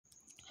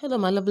Hello,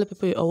 my lovely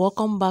people. You're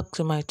welcome back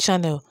to my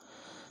channel.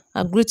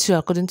 I greet you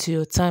according to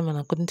your time and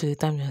according to the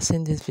time you are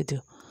seeing this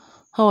video.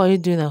 How are you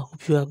doing? I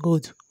hope you are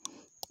good.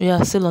 We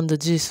are still on the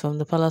gist from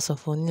the palace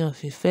of OONI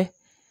of Ife.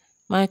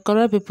 My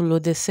correct people,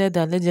 they said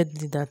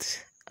allegedly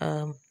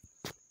um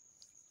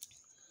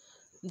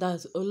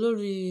that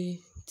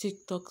Olori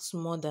TikTok's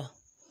mother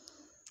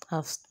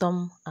have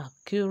stormed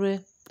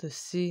Akure to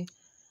see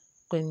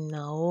Queen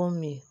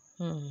Naomi.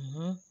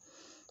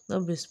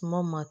 Not be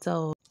small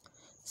matter.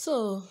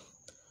 So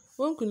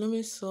when Queen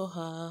Naomi saw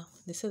her,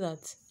 they said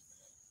that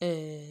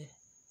uh,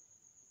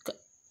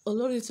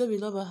 Olori Tobi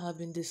have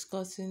been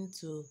discussing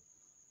to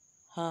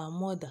her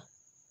mother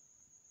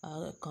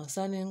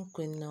concerning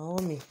Queen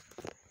Naomi.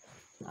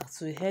 As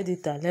we heard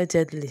it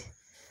allegedly,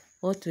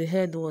 what we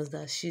heard was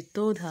that she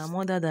told her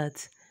mother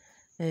that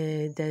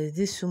there is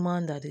this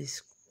woman that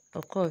is,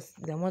 of course,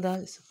 the mother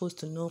is supposed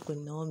to know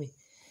Queen Naomi,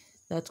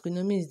 that Queen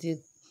Naomi is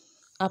the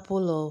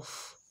apple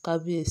of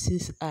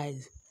Kabiesi's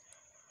eyes,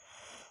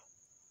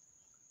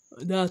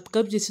 that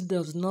Kabiesi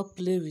does not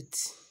play with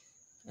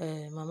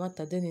Mama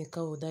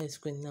Tadenikawo, that is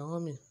Queen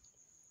Naomi.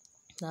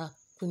 That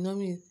Queen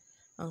Naomi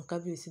and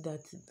Kabiesi,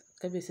 that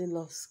Kabiesi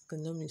loves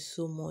Queen Naomi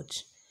so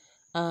much,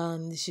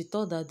 and she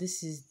thought that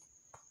this is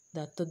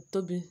that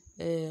Tobi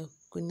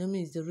Queen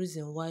Naomi is the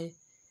reason why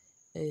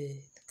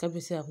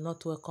Kabiesi have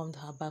not welcomed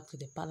her back to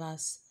the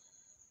palace,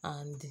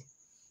 and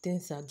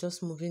things are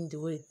just moving the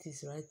way it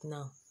is right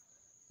now.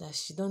 That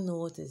she don't know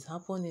what is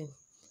happening,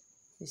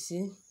 you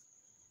see,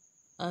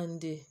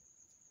 and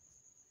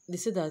they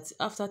say that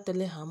after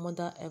telling her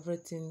mother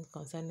everything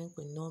concerning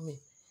Queen Naomi,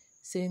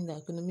 saying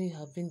that Queen Naomi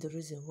have been the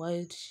reason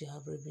why she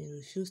have been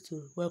refused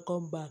to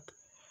welcome back.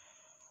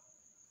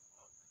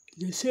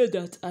 They say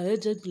that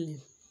allegedly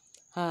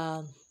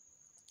her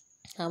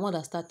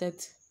mother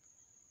started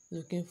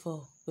looking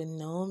for Queen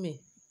Naomi,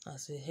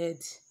 as we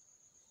heard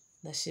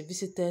that she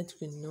visited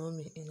Queen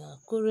Naomi in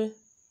Akure.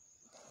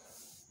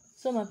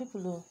 So my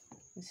people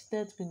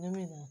visited Queen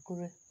Naomi in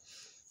Akure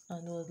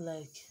and was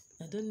like,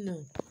 I don't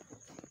know,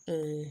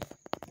 is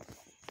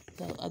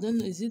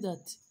it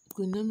that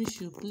Queen Naomi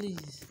should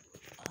please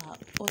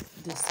what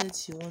they said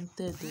she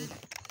wanted,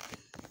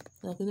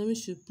 that Queen Naomi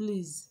should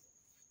please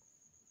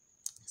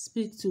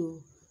speak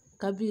to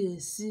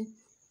Kabiesi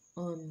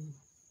on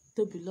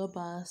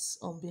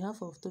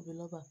behalf of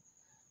Tobiloba,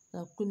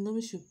 that Queen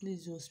Naomi should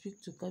please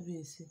speak to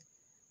Kabiesi,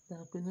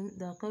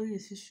 that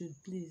Kabiesi should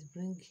please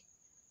bring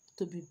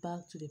Tobi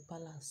back to the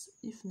palace,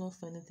 if not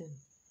for anything,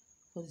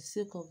 for the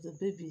sake of the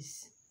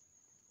babies,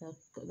 that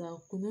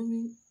Queen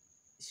Naomi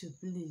should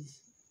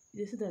please.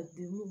 They said that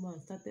the woman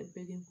started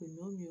begging Queen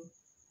Naomi.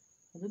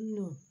 I don't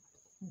know.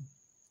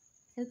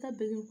 She started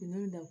begging Queen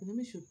Naomi that Queen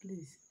Naomi should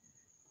please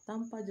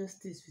tamper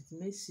justice with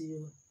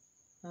mercy.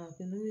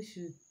 Queen Naomi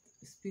should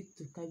speak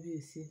to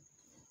Kabiesi.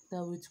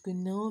 That with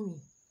Queen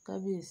Naomi,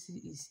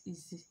 Kabiesi is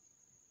easy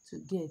to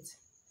get.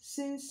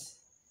 Since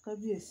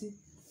Kabiesi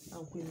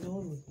and Queen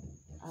Naomi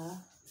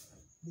are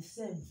the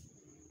same,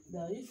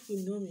 that if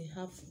Queen Naomi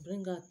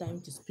bring her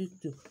time to speak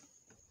to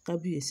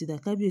Kabiesi,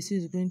 that Kabiesi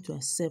is going to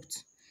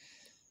accept.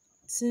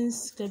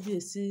 Since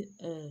Kabiesi,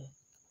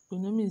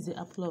 Queen Naomi is the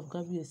apple of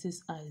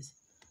Kabiesi's eyes,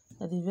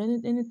 that if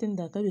anything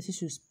that Kabiesi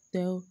should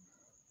tell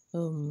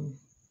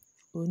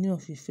OONI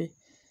of Ife,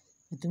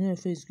 that OONI of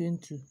Ife is going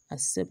to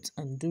accept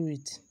and do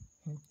it.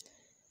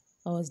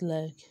 I was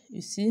like,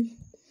 you see,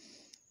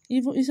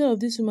 even instead of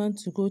this woman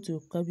to go to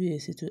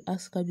Kabiesi to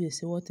ask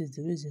Kabiesi what is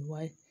the reason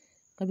why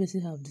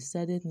Kabiesi have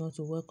decided not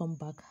to welcome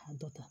back her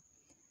daughter,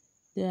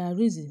 they are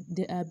busy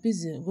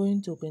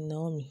going to Queen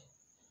Naomi.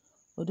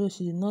 Although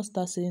she did not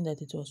start saying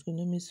that it was Queen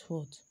Naomi's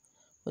fault,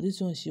 but this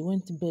one she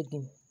went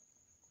begging.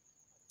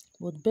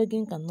 But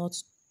begging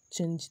cannot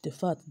change the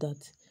fact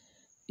that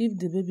if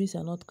the babies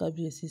are not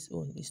Kabiesi's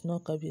own, it's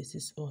not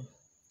Kabiesi's own.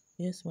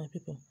 Yes, my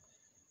people.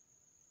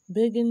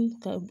 Begging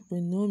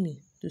Queen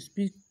Naomi to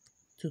speak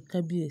to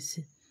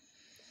Kabiesi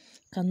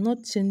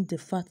cannot change the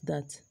fact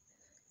that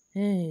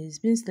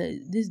it means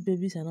that these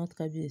babies are not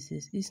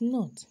Kabiesi's. It's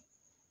not.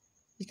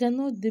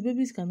 The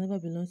babies can never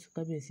belong to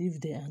Kabiesi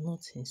if they are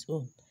not his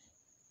own.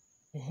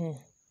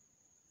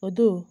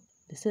 Although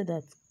they said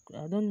that,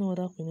 I don't know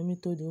whether Queen Naomi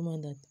told the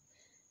woman that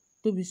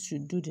Tobi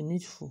should do the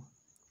needful.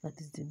 That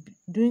is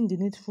doing the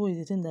needful is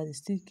the thing that is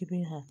still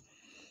keeping her.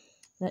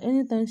 That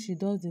anytime she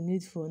does the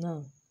needful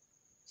now,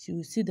 she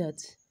will see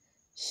that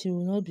she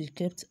will not be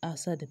kept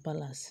outside the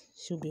palace.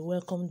 She will be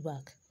welcomed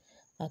back.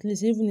 At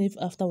least even if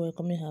after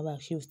welcoming her back,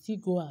 she will still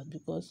go out,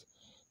 because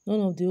none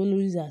of the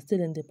Oloris are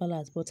still in the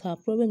palace. But her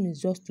problem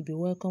is just to be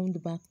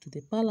welcomed back to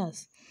the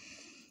palace.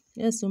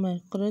 Yes, so my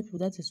correct people,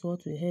 that is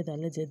what we heard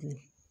allegedly.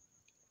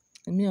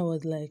 And me, I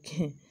was like,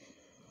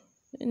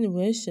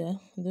 anyway, I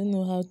don't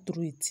know how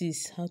true it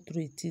is. I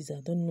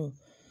don't know.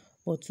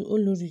 But to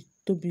Olori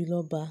Tobi,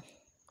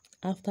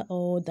 after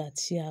all that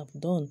she have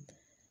done,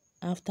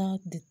 after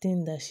the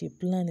thing that she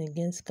planned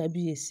against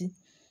Kabiesi,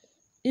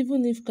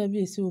 even if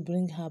Kabiesi will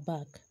bring her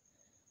back,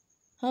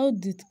 how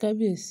did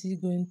Kabiesi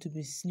going to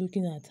be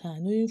looking at her,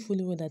 knowing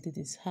fully well that it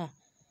is her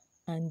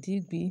and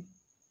Digby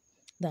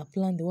that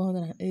planned the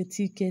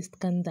 180k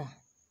scandal.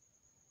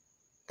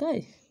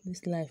 Guy,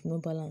 this life no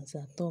balance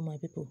at all, my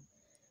people.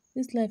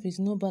 This life is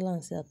no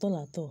balance at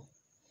all at all.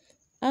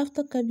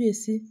 After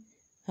Kabiyesi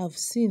have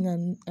seen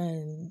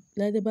and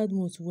Lade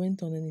Badmus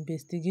went on an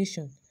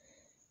investigation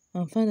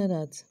and found out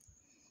that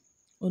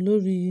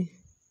Olori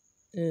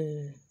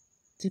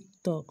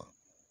TikTok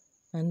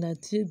and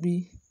that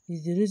Tobi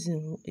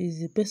is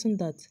the person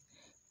that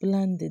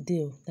planned the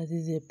deal, that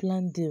is a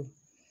planned deal.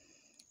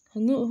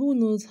 Who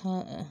knows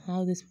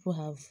how these people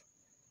have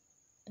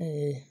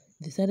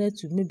decided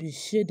to maybe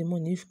share the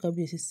money if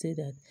Kabiyesi said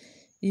that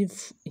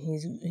if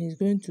he's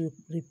going to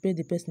repay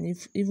the person,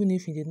 even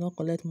if he did not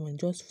collect money,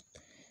 just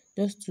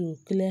to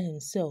clear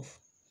himself.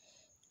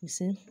 You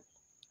see?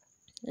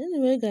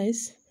 Anyway,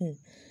 guys,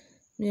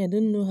 me, I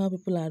don't know how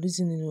people are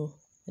reasoning.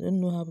 I don't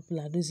know how people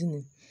are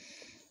reasoning.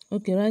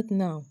 Okay, right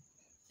now,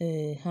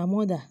 her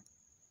mother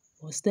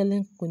was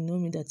telling Queen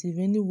Naomi that if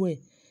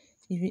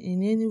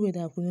in any way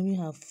that Queen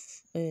Naomi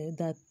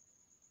that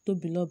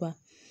Tobiloba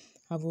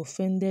have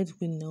offended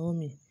Queen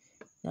Naomi,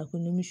 that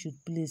Queen Naomi should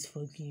please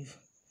forgive.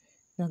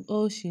 That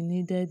all she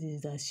needed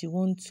is that she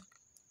wants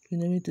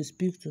Queen Naomi to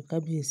speak to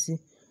Kabiyesi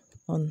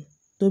on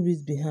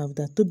Tobi's behalf,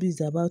 that Tobi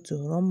is about to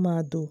run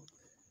mad though.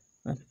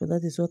 And people,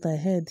 that is what I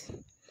heard.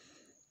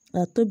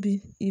 That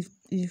Tobi,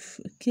 if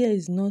care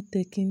is not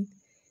taken,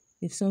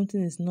 if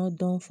something is not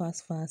done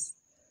fast,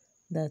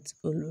 that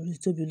Olori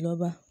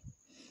Tobiloba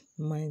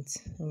might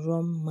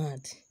run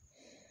mad.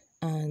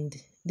 And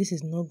this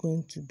is not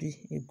going to be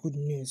a good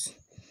news.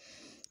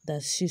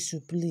 That she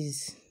should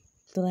please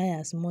try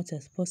as much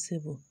as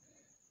possible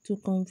to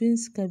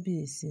convince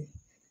Kabiyesi.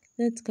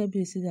 Let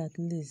Kabiyesi at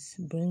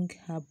least bring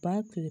her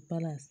back to the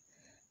palace.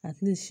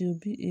 At least she will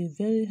be a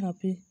very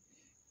happy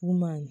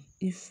woman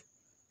if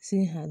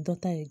seeing her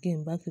daughter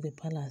again back to the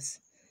palace.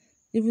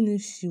 Even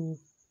if she will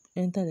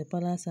enter the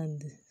palace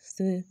and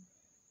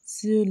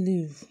still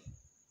live,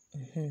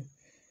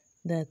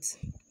 that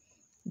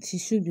she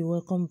should be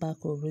welcome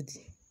back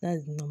already.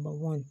 That's number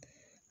one.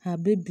 Her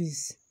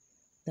babies,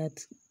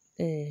 that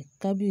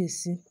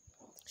Kabiyesi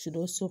should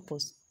also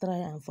try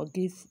and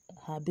forgive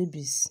her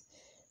babies.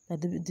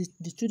 That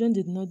the children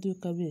did not do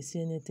Kabiyesi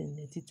anything,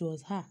 that it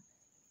was her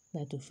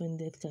that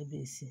offended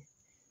Kabiyesi.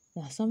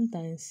 That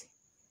sometimes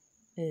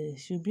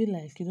she'll be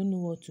like, you don't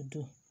know what to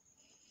do.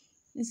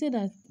 He said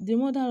that the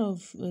mother of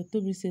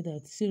Tobi said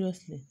that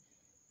seriously,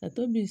 that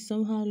Tobi is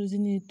somehow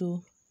losing it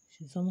though.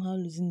 She's somehow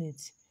losing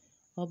it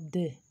up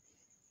there.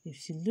 If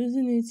she's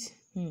losing it,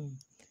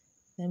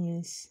 that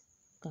means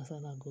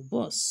kasala go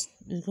boss,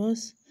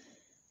 because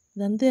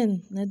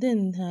then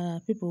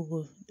her people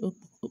go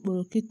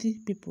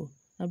Okporokiti people,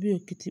 abi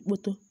Okiti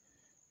Poto,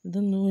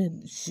 don't know where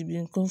she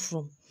been come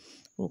from,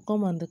 will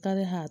come and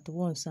carry her at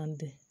once, and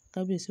the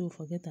Kabiyesi will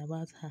forget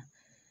about her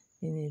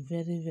in a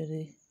very,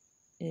 very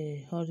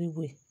hurry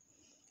way.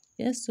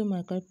 Yes, so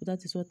my people,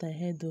 that is what I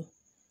heard though.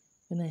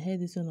 When I heard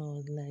this one, I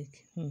was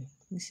like,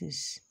 this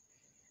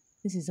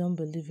is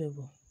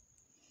unbelievable.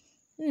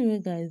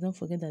 Anyway, guys, don't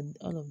forget that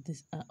all of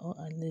this are all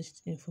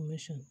alleged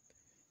information.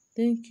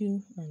 Thank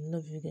you and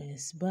love you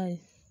guys. Bye.